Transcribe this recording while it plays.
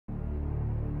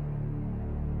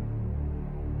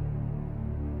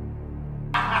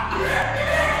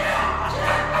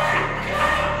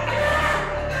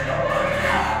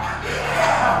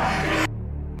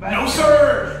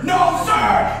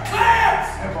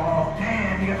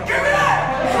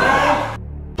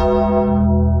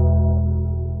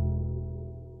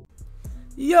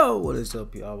Yo, what is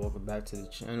up, y'all? Welcome back to the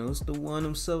channel. It's the one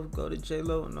himself, Go to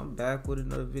J-Lo, and I'm back with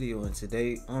another video. And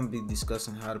today I'm gonna be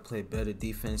discussing how to play better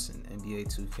defense in NBA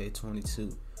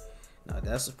 2K22. Now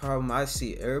that's the problem I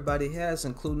see everybody has,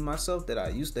 including myself, that I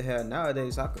used to have.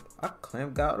 Nowadays I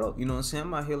clamp God up, you know what I'm saying?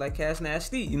 I'm out here like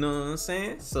cashnasty, you know what I'm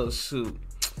saying? So shoot.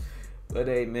 But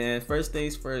hey man, first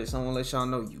things first, I wanna let y'all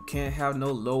know you can't have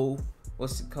no low,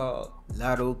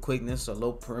 lateral quickness or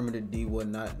low perimeter D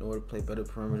whatnot in order to play better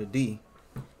perimeter D.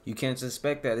 You can't just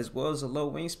expect that, as well as a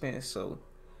low wingspan. So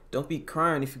don't be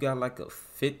crying if you got like a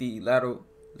 50 lateral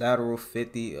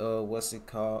 50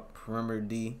 perimeter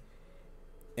D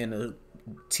and a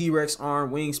T-Rex arm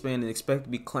wingspan and expect to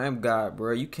be clamp God,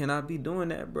 bro. You cannot be doing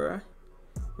that, bro.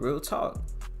 Real talk.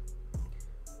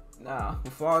 Now,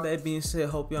 with all that being said,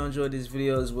 hope y'all enjoyed this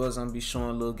video, as well as I'm gonna be showing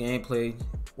a little gameplay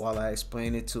while I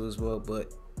explain it too as well.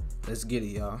 But let's get it,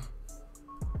 y'all.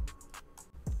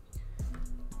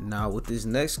 Now with this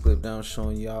next clip that I'm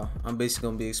showing y'all, I'm basically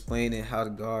gonna be explaining how to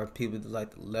guard people to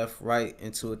like the left, right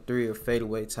into a 3 or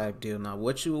fadeaway type deal. Now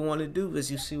what you want to do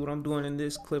is, you see what I'm doing in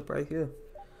this clip right here.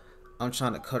 I'm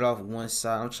trying to cut off one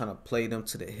side. I'm trying to play them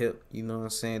to the hip. You know what I'm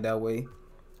saying? That way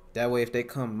if they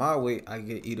come my way, I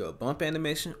get either a bump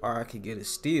animation or I could get a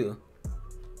steal.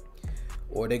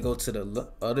 Or they go to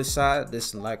the other side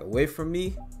that's like away from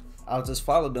me, I'll just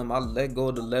follow them. I'll let go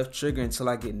of the left trigger until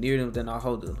I get near them, then I'll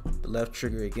hold the left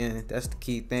trigger again. That's the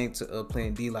key thing to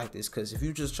playing D like this, because if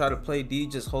you just try to play D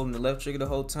just holding the left trigger the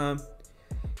whole time,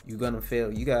 you're gonna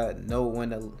fail. You gotta know when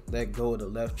to let go of the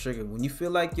left trigger. When you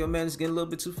feel like your man is getting a little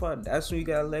bit too far, that's when you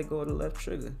gotta let go of the left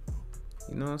trigger.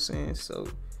 You know what I'm saying? So,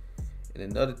 and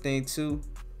another thing too,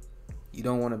 you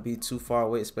don't want to be too far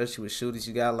away, especially with shooters.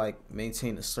 You gotta like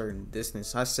maintain a certain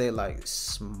distance. I say like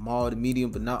small to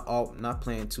medium, but not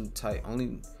playing too tight.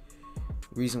 Only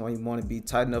reason why you want to be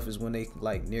tight enough is when they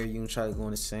like near you and try to go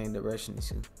in the same direction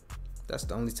as you. That's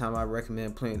the only time I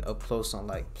recommend playing up close on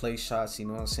like play shots, you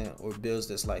know what I'm saying, or builds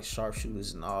that's like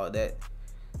sharpshooters and all that.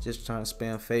 Just trying to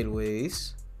spam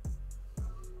fadeaways.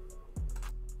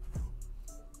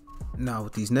 Now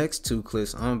with these next two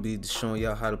clips, I'm gonna be showing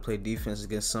y'all how to play defense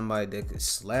against somebody that could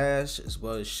slash as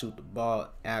well as shoot the ball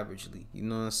averagely. You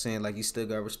know what I'm saying? Like, you still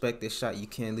gotta respect their shot. You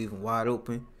can't leave them wide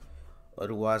open,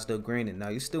 otherwise they'll grain it. Now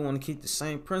you still want to keep the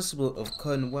same principle of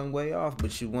cutting one way off,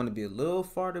 but you want to be a little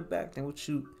farther back than what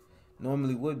you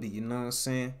normally would be. You know what I'm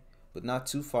saying? But not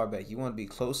too far back. You want to be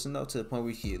close enough to the point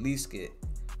where you can at least get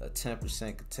a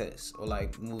 10% contest, or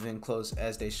like move in close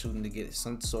as they shooting to get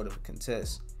some sort of a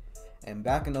contest. And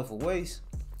back enough away,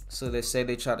 so they say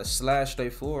they try to slash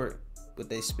straight forward with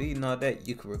their speed and all that,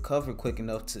 you can recover quick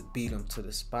enough to beat them to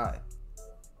the spot.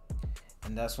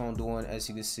 And that's what I'm doing, as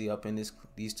you can see up in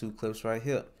these two clips right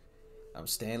here. I'm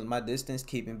staying my distance,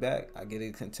 keeping back. I get a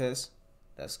contest,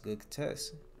 that's a good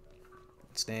contest.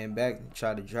 Staying back,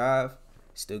 try to drive,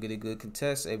 still get a good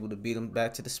contest, able to beat them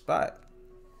back to the spot.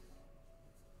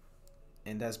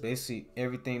 And that's basically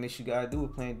everything that you gotta do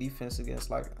with playing defense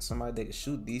against like somebody that can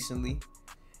shoot decently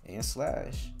and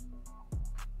slash.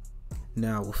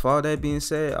 Now with all that being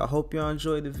said, I hope y'all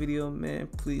enjoyed the video, man.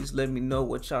 Please let me know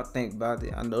what y'all think about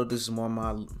it. I know this is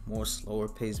more slower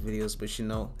paced videos, but you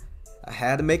know, I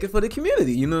had to make it for the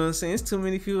community. You know what I'm saying? It's too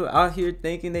many people out here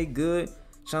thinking they good,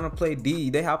 trying to play D.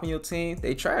 They hop on your team,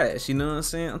 they trash. You know what I'm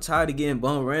saying? I'm tired of getting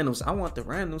bum randoms. I want the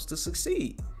randoms to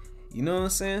succeed. You know what I'm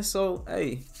saying? So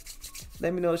hey,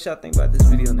 let me know what y'all think about this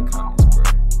video in the comments.